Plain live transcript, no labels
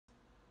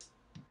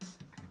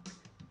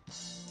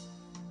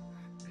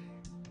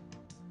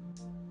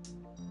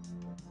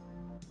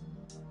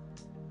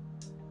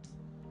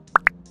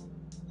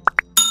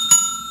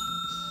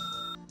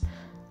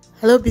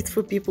Hello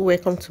beautiful people,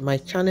 welcome to my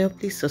channel.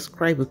 Please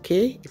subscribe,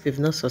 okay, if you've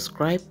not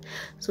subscribed.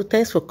 So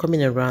thanks for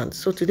coming around.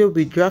 So today we'll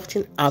be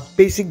drafting our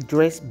basic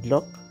dress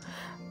block,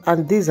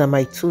 and these are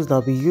my tools that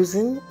I'll be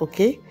using.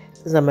 Okay,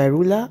 these are my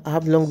ruler. I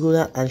have long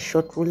ruler and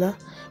short ruler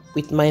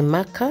with my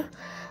marker.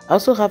 I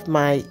also have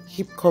my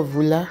hip curve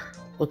ruler.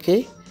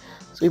 Okay,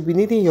 so you'll be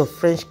needing your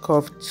French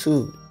curve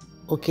too.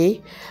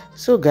 Okay,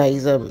 so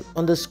guys,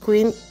 on the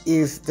screen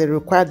is the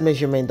required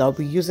measurement that I'll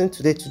be using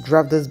today to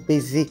draft this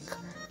basic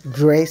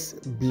dress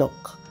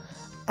block.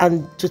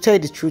 And to tell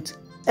you the truth,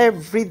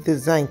 every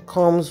design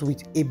comes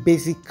with a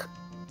basic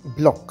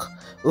block.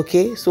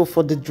 Okay, so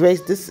for the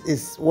dress, this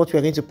is what we're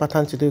going to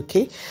pattern today.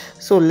 Okay,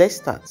 so let's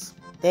start.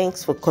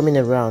 Thanks for coming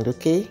around.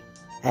 Okay,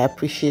 I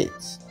appreciate.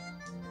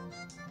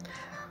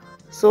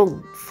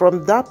 So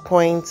from that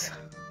point,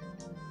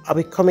 I'll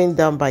be coming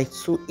down by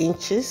 2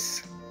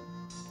 inches,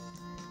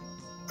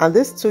 and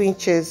this 2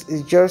 inches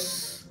is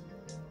just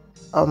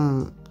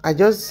I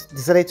just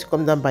decided to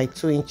come down by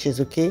 2 inches,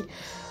 okay,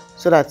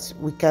 so that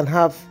we can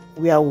have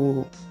where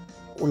we'll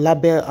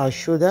label our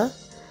shoulder,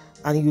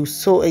 and you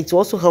so it will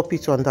also help you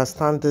to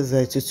understand this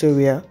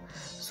tutorial.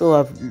 So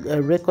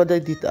I've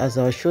recorded it as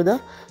our shoulder.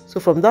 So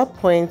from that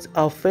point,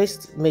 I'll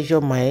first measure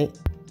my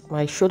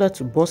shoulder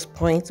to bust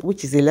point,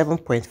 which is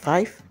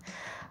 11.5.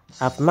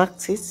 I've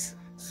marked it,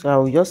 so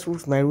I'll just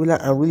use my ruler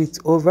and rule it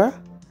over.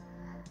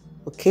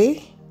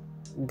 Okay,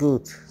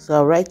 good. So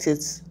I'll write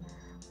it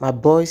my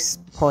boy's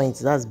point,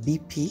 that's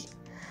BP.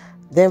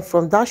 Then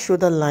from that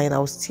shoulder line,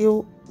 I'll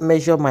still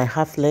measure my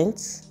half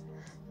length.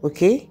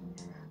 Okay,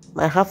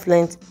 my half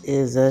length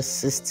is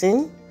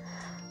 16,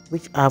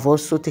 which I've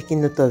also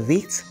taken note of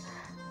it,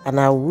 and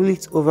I'll rule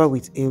it over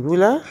with a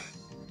ruler.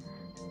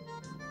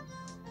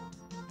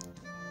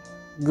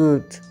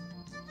 Good.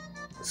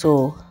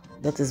 So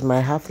that is my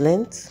half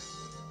length.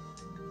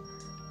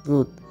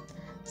 Good.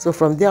 So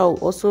from there, I'll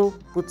also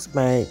put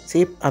my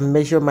tape and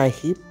measure my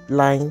hip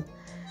line.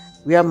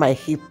 Where my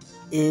hip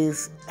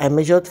is, I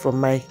measured from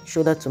my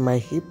shoulder to my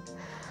hip,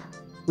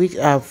 which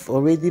I've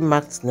already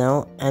marked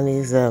now, and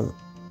is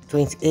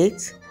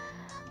 28.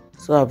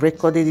 So I've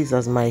recorded this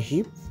as my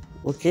hip.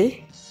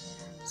 Okay,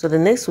 so the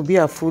next will be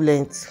a full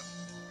length.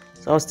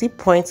 So I'll still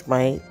point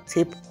my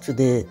tape to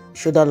the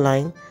shoulder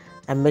line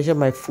and measure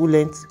my full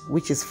length,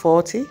 which is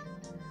 40.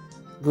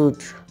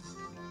 Good.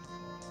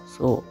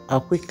 So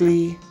I'll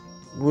quickly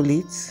rule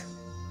it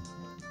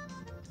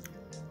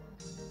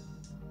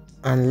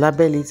and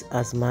label it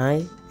as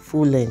my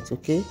full length.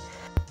 Okay,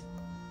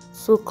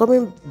 so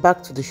coming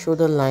back to the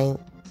shoulder line,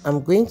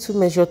 I'm going to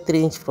measure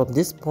 3 inches from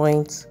this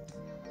point.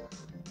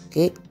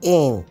 Okay,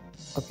 in.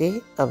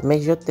 Okay, I've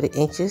measured 3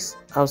 inches.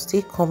 I'll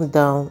still come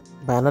down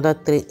by another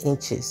 3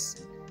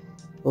 inches.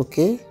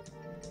 Okay,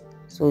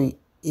 so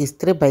it's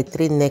 3 by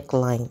 3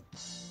 neckline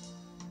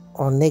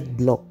or neck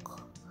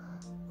block.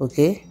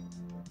 Okay,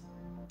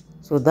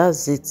 so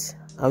that's it.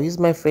 I'll use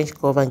my French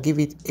curve and give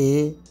it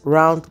a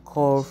round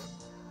curve.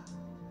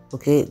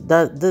 Okay,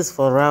 this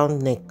for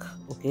round neck.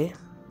 Okay,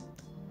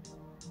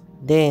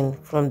 then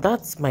from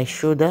that my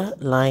shoulder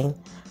line,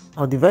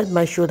 I'll divide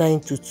my shoulder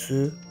into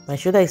 2. My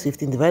shoulder is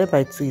 15 divided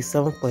by 2 is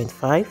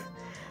 7.5,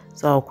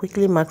 so I'll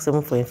quickly mark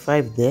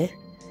 7.5 there.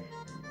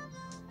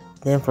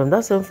 Then from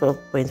that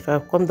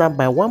 7.5, come down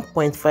by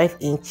 1.5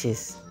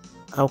 inches.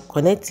 I'll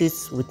connect it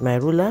with my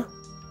ruler.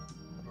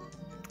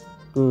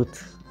 Good.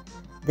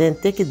 Then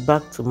take it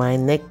back to my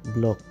neck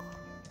block.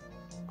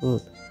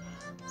 Good.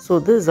 So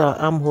these are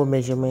armhole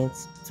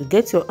measurements. To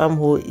get your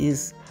armhole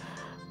is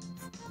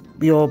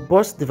your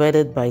bust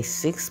divided by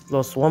 6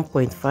 plus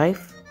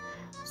 1.5.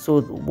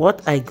 So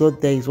what I got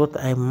there is what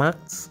I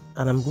marked,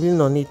 and I'm gluing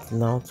on it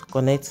now to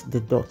connect the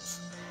dots.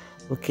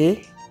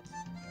 Okay,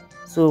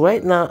 so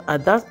right now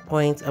at that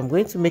point, I'm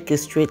going to make a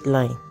straight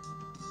line.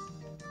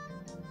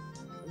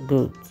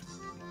 Good.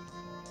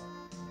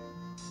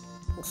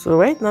 So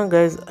right now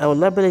guys, I will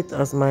label it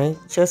as my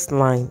chest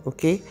line.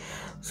 Okay,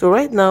 so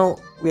right now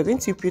we are going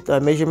to put our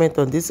measurement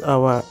on this,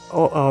 all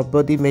our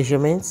body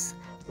measurements.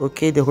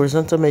 Okay, the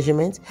horizontal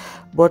measurement,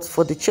 but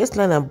for the chest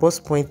line and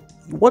bust point,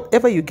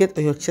 whatever you get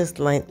on your chest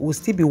line will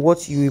still be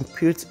what you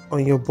impute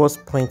on your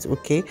bust point.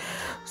 Okay,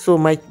 so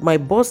my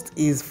bust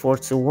is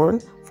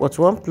 41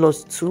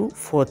 plus 2,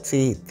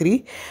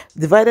 43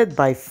 divided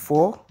by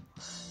 4.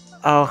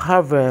 I'll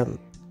have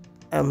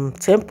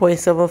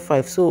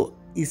 10.75. so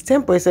it's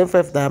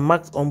 10.75 that I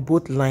marked on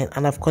both lines,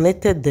 and I've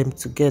connected them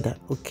together.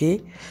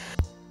 Okay,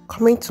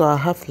 coming to our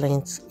half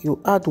length,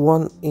 you add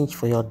 1 inch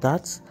for your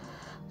darts.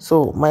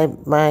 So my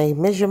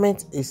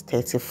measurement is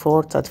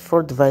 34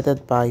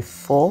 divided by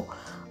 4.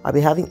 I'll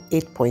be having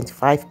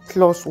 8.5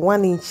 plus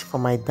 1 inch for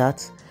my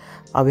dart.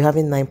 I'll be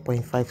having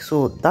 9.5.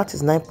 So that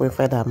is 9.5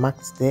 that I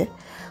marked there.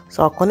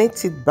 So I'll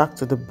connect it back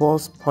to the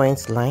bust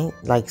point line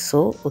like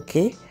so.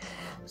 Okay,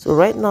 so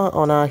right now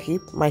on our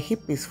hip, my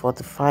hip is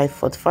 45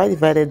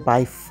 divided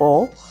by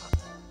 4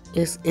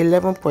 is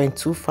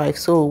 11.25,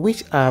 so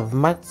which I've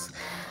marked.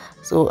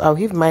 So I'll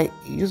use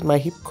my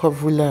hip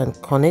curve ruler and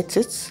connect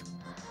it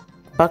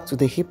back to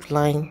the hip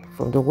line,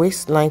 from the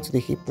waistline to the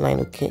hip line.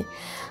 Okay,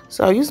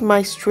 So I'll use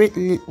my straight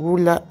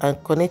ruler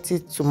and connect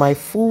it to my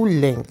full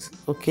length,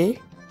 okay,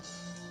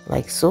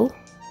 like so.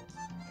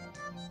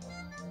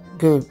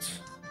 Good.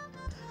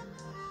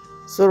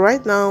 So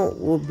right now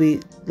we'll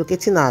be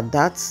locating our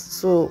dots.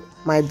 So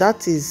my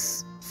dot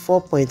is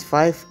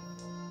 4.5.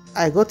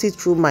 I got it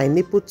through my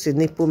nipple to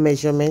nipple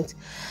measurement.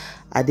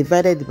 I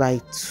divided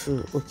by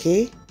 2,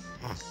 okay.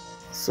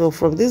 So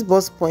from this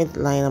bust point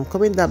line, I'm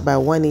coming down by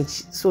 1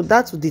 inch. So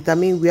that will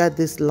determine where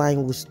this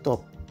line will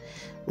stop,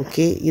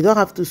 okay. You don't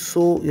have to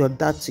sew your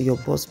dart to your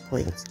bust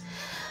point.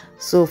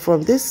 So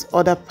from this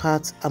other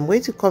part, I'm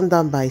going to come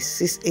down by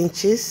 6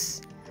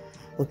 inches,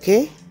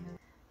 okay.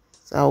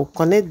 So I'll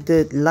connect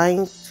the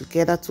line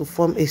together to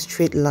form a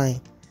straight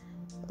line,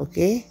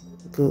 okay.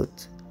 Good.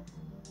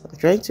 I'm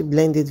trying to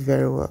blend it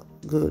very well.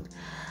 Good.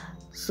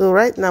 So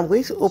right now I'm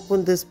going to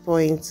open this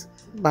point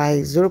by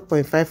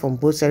 0.5 on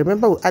both sides.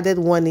 Remember, we added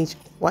 1 inch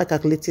while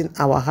calculating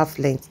our half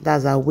length.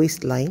 That's our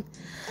waistline.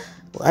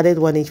 We added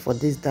 1 inch for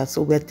this dart,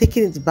 so we're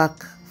taking it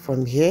back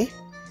from here,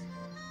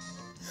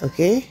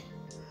 okay.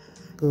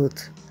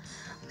 Good.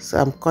 So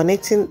I'm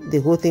connecting the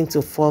whole thing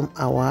to form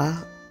our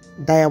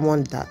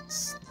diamond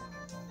darts.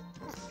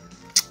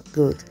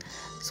 Good.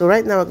 So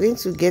right now we're going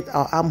to get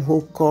our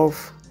armhole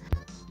curve.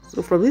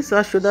 So from this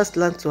our shoulder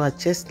slant to our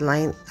chest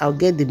line, I'll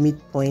get the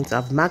midpoint.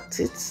 I've marked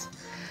it.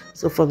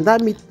 So from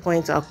that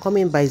midpoint, I'll come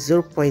in by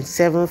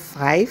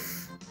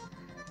 0.75,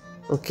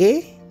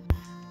 okay.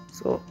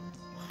 So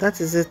that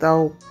is it.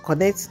 I'll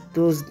connect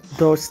those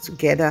dots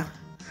together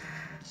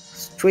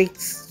straight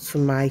to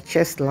my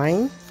chest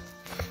line,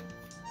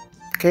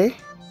 okay.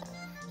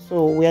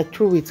 So we are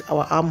through with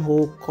our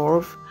armhole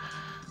curve,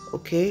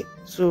 okay.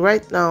 So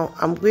right now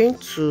I'm going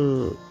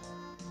to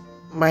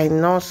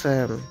minus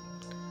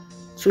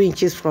 2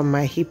 inches from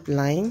my hip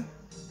line.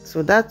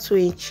 So that 2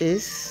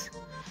 inches,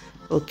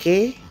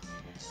 okay,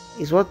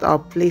 is what I'll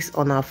place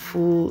on our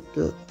full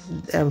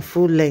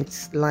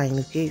length line,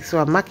 okay. So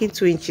I'm marking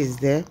 2 inches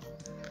there.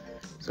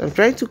 So I'm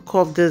trying to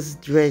curve this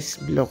dress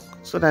block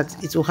so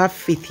that it will have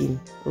fitting,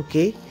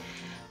 okay.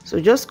 So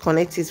just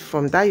connect it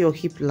from that your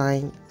hip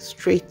line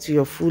straight to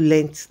your full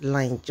length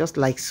line, just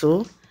like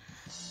so,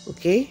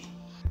 okay.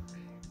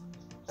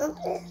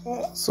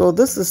 So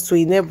this is to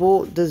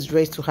enable this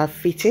dress to have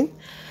fitting.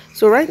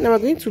 So right now we're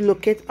going to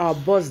locate our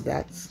bust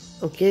darts,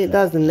 okay.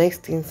 That's the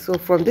next thing. So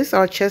from this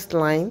our chest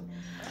line,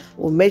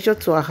 we'll measure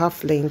to our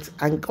half length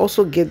and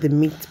also get the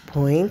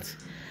midpoint.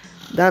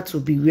 That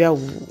will be where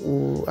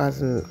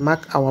we'll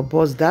mark our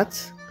bust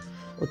dart,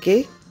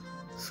 okay.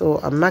 So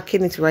I'm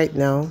marking it right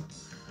now.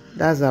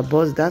 That's our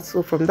bust dart.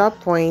 So from that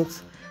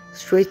point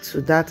straight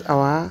to that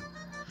our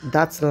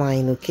dart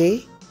line,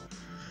 okay.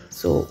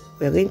 So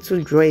we're going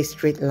to draw a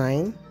straight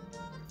line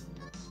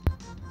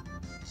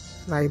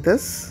like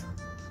this,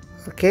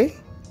 okay.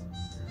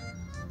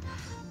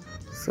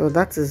 So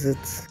that is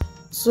it.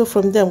 So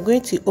from there I'm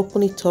going to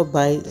open it up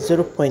by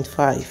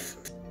 0.5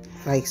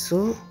 like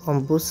so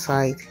on both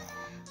sides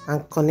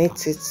and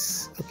connect it,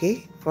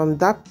 okay. From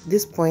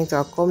this point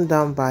I'll come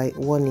down by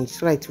 1 inch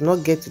so that it will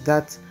not get to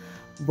that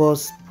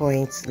bust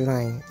point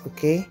line,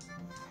 okay.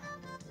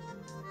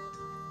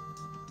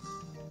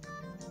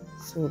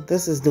 So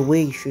this is the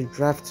way you should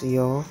draft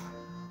your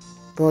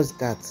bust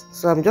dart.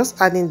 So I'm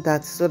just adding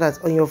that so that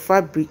on your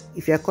fabric,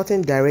 if you're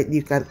cutting directly,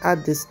 you can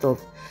add this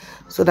stuff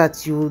so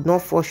that you will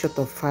not fall short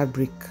of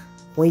fabric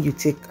when you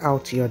take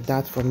out your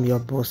dart from your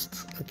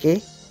bust,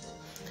 okay.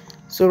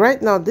 So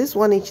right now this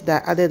 1 inch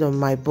that I added on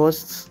my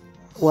bust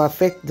will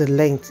affect the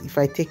length if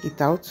I take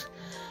it out.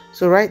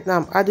 So right now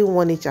I'm adding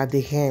 1 inch at the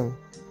hem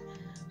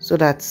so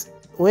that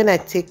when I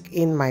take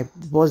in my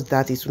bust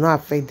dart, it will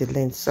not affect the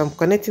length. So I'm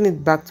connecting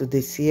it back to the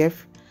CF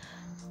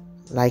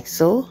like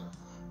so,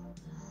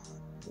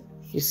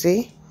 you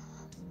see.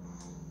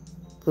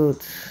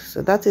 Good.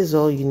 So that is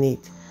all you need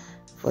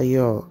for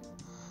your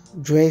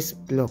dress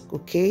block,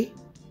 okay.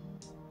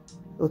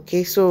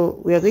 Okay, so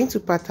we are going to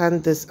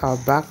pattern this our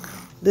back.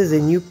 This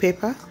is a new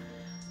paper.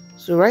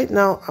 So right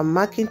now I'm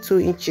marking 2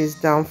 inches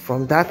down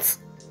from that,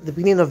 the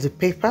beginning of the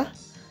paper,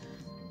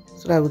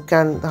 so that we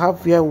can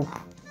have where we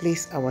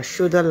place our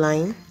shoulder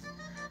line.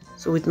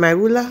 So with my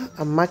ruler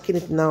I'm marking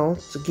it now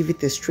to give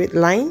it a straight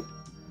line,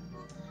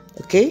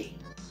 okay.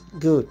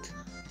 Good.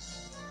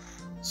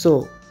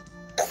 So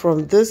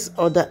from this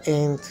other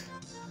end,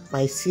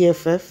 my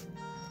CFF,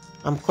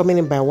 I'm coming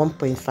in by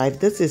 1.5.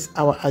 This is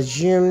our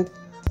assumed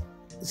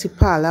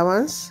zipper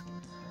allowance.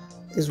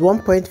 Is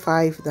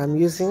 1.5 that I'm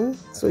using,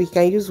 so you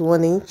can use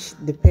 1 inch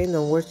depending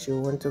on what you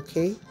want,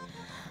 okay.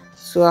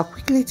 So I'll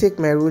quickly take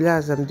my ruler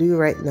as I'm doing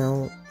right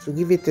now to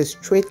give it a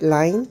straight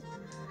line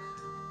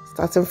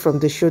starting from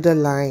the shoulder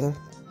line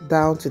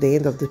down to the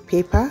end of the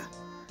paper,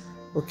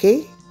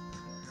 okay.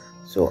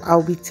 So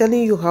I'll be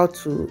telling you how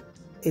to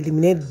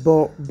eliminate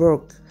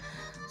bulk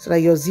so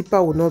that your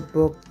zipper will not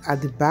bulk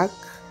at the back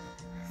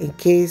in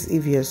case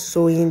if you're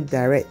sewing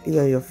directly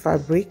on your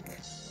fabric,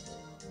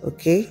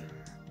 okay.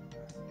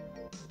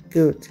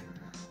 Good.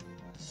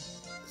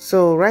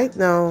 So right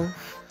now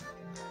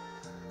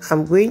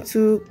I'm going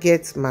to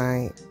get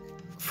my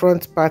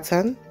front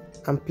pattern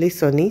and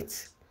place on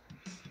it,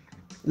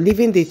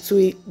 leaving the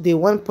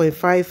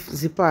 1.5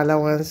 zipper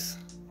allowance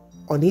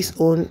on its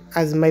own,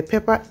 as my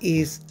paper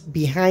is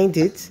behind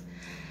it.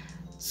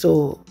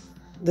 So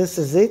this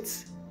is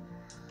it.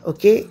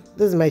 Okay,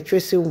 this is my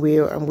tracing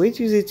wheel. I'm going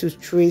to use it to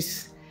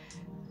trace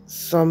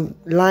some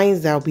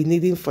lines that I'll be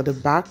needing for the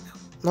back,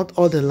 not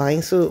all the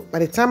lines. So by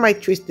the time I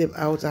trace them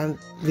out and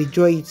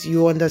redraw it,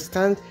 you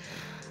understand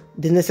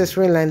the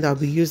necessary line that I'll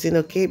be using.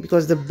 Okay,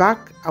 because the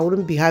back, I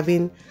wouldn't be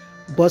having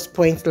bust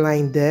point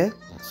line there,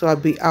 so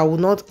I will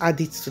not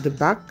add it to the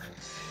back.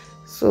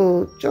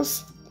 So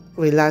just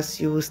relax,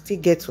 you will still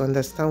get to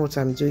understand what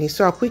I'm doing.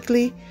 So I'll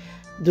quickly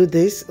do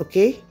this.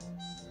 Okay,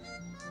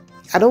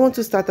 I don't want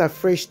to start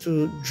afresh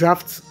to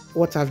draft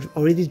what I've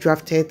already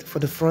drafted for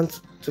the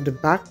front to the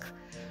back.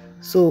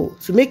 So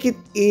to make it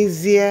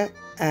easier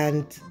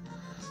and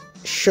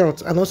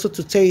short, and also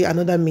to tell you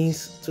another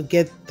means to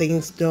get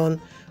things done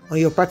on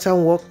your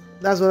pattern work,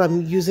 that's what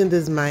I'm using.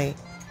 This my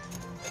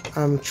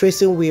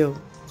tracing wheel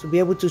to be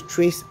able to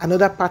trace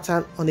another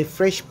pattern on a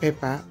fresh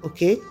paper.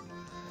 Okay,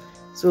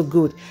 so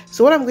good.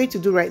 So what I'm going to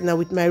do right now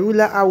with my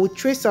ruler, I will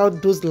trace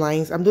out those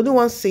lines. I'm the only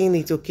one saying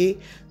it. Okay,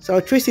 so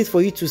I'll trace it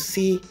for you to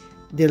see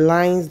the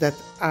lines that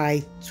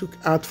I took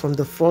out from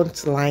the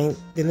front line,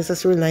 the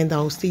necessary line that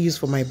I'll still use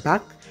for my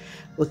back.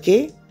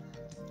 Okay,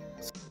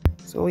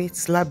 so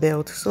it's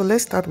labeled. So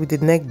let's start with the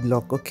neck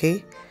block.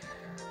 Okay,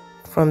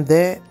 from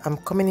there I'm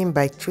coming in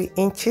by 3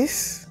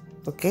 inches.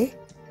 Okay,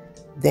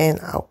 then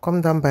I'll come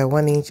down by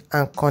 1 inch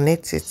and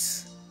connect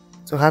it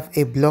to have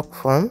a block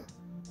form.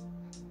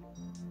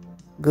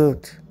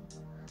 Good.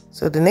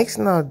 So the next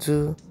thing I'll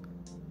do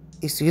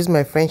is to use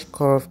my French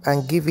curve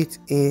and give it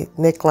a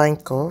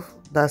neckline curve.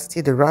 That's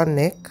still the round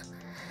neck.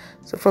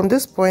 So from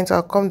this point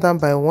I'll come down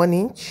by 1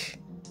 inch.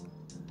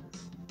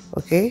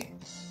 Okay,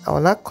 I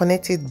will now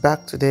connect it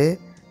back to the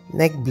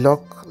neck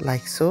block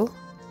like so.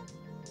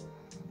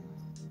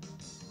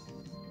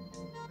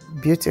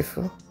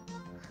 Beautiful.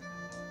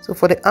 So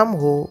for the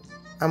armhole,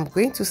 I'm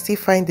going to still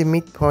find the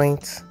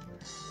midpoint.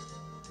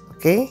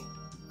 Okay,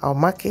 I'll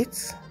mark it.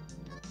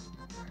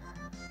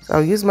 So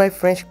I'll use my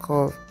French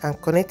curve and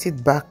connect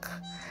it back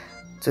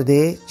to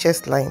the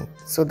chest line.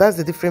 So that's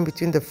the difference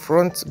between the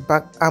front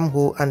back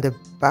armhole and the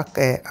back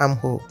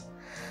armhole.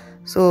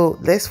 So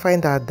let's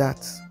find out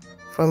that.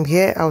 From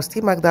here, I'll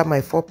still mark that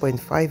my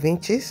 4.5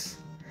 inches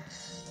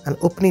and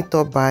open it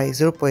up by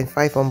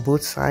 0.5 on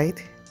both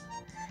sides.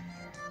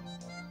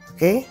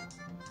 Okay,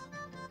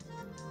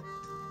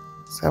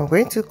 so I'm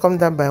going to come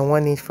down by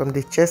 1 inch from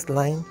the chest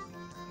line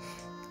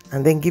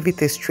and then give it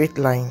a straight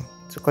line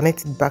to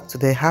connect it back to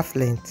the half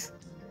length.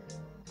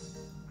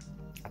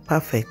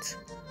 Perfect.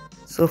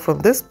 So from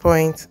this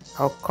point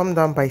I'll come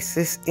down by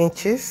 6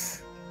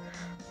 inches.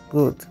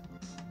 Good.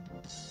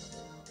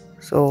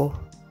 So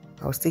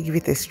I'll still give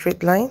it a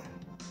straight line.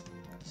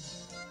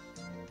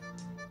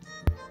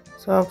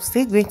 So I'm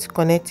still going to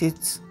connect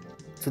it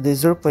to the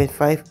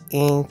 0.5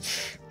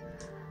 inch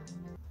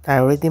that I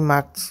already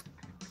marked.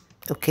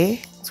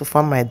 Okay, to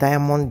form my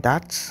diamond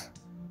dart.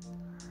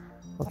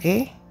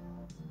 Okay,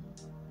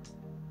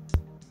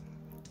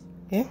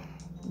 yeah,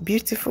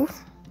 beautiful.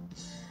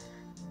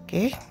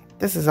 Okay,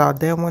 this is our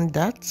diamond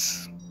dart.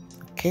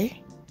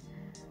 Okay,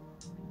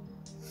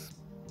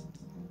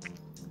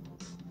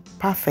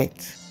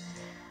 perfect.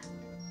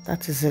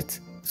 That is it.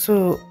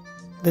 So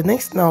the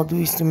next thing I'll do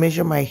is to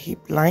measure my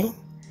hip line.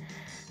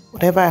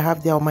 Whatever I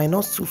have there, I'll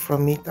minus 2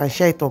 from it and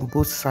share it on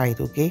both sides.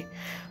 Okay,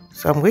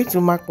 so I'm going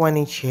to mark 1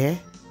 inch here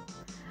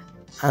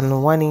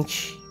and 1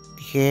 inch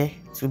here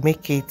to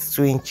make it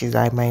 2 inches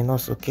I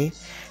minus. Okay,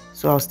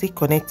 so I'll still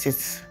connect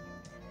it.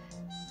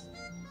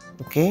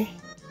 Okay,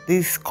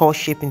 this is called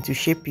shaping, to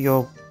shape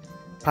your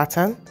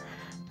pattern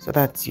so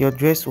that your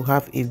dress will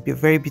have a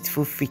very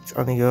beautiful fit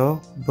on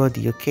your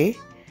body. Okay,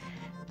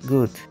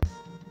 good.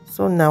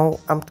 So now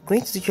I'm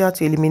going to teach you how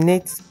to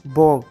eliminate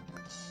bulk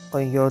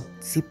on your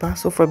zipper.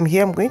 So from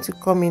here I'm going to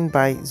come in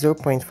by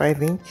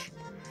 0.5 inch.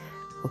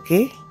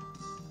 Okay,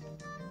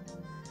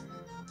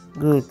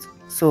 good.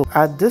 So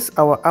at this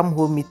our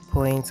armhole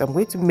midpoint, I'm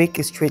going to make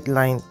a straight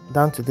line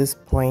down to this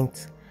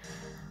point.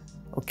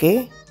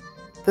 Okay,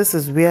 this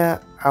is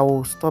where I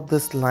will stop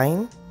this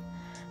line,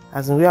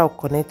 as in where I'll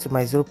connect to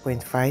my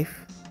 0.5.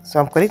 So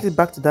I'm connected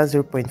back to that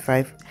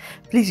 0.5.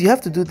 Please, you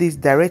have to do this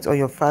direct on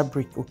your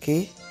fabric.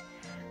 Okay,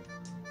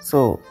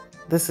 so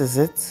this is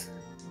it.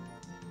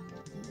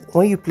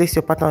 When you place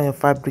your pattern on your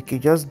fabric, you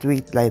just do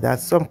it like that.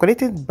 So I'm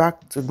connected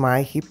back to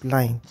my hip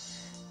line.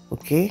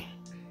 Okay,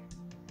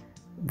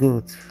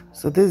 good.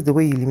 So this is the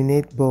way you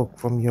eliminate bulk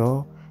from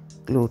your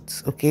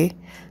clothes. Okay,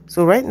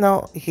 so right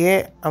now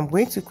here I'm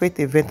going to create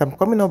a vent. I'm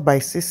coming up by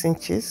 6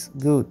 inches.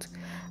 Good,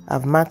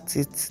 I've marked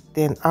it.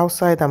 Then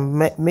outside I'm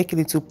making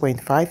it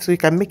 2.5, so you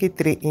can make it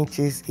 3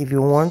 inches if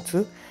you want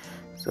to.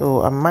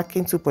 So I'm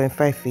marking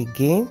 2.5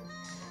 again.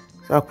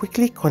 So I'll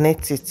quickly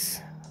connect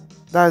it.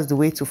 That's the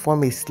way to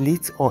form a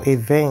slit or a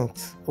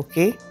vent.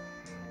 Okay,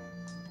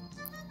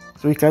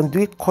 so you can do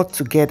it cut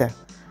together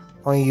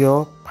on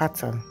your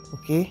pattern.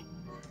 Okay,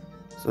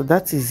 so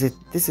that is it.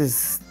 This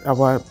is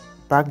our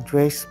back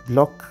dress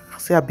block.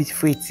 See how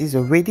beautiful it is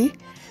already.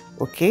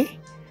 Okay,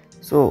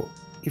 so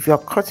if you're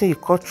cutting, you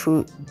cut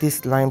through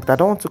this line, but I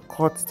don't want to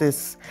cut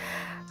this,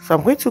 so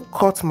I'm going to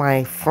cut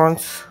my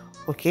front.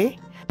 Okay,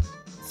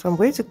 so I'm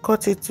going to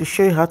cut it to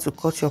show you how to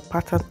cut your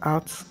pattern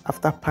out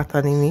after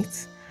patterning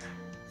it.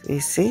 So you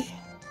see,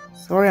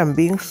 sorry I'm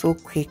being so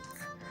quick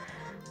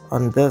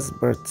on this,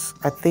 but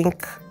I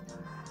think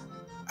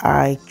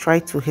I try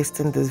to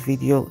hasten this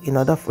video in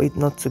order for it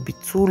not to be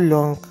too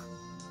long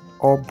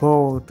or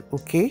bold.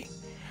 Okay,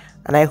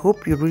 and I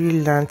hope you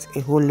really learned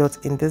a whole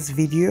lot in this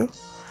video.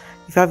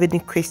 If you have any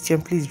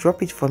question, please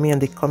drop it for me on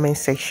the comment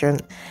section,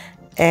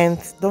 and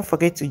don't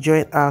forget to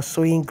join our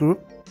sewing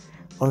group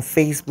on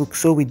Facebook,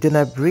 Sew with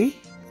Donna Brie.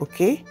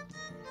 Okay,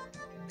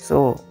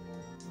 so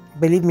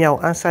believe me,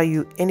 I'll answer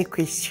you any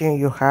question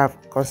you have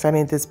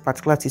concerning this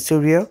particular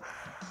tutorial.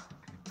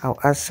 I'll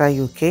answer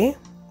you. Okay,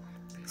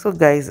 so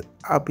guys,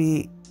 I'll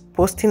be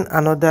posting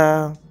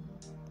another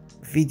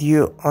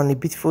video on a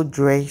beautiful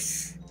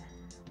dress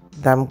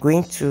that I'm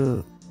going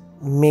to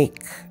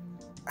make,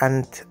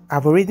 and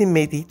I've already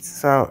made it,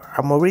 so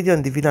I'm already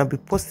on the video. I'll be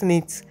posting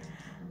it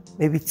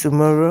maybe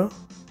tomorrow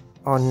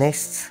or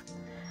next.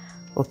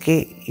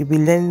 Okay, you'll be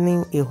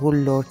learning a whole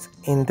lot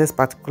in this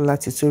particular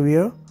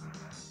tutorial.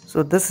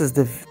 So this is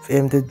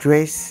the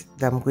dress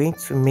that I'm going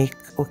to make.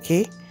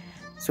 Okay,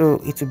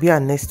 so it will be our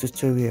next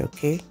tutorial.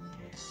 Okay,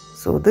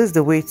 so this is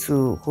the way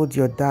to hold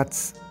your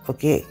darts.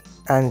 Okay,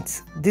 and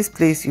this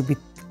place you'll be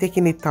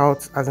taking it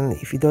out as in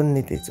if you don't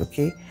need it.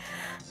 Okay,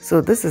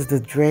 so this is the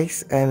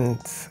dress, and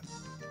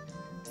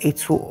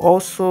it will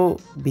also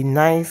be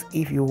nice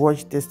if you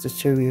watch this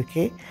tutorial.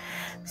 Okay,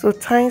 so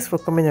thanks for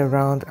coming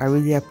around. I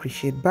really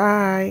appreciate.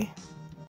 Bye.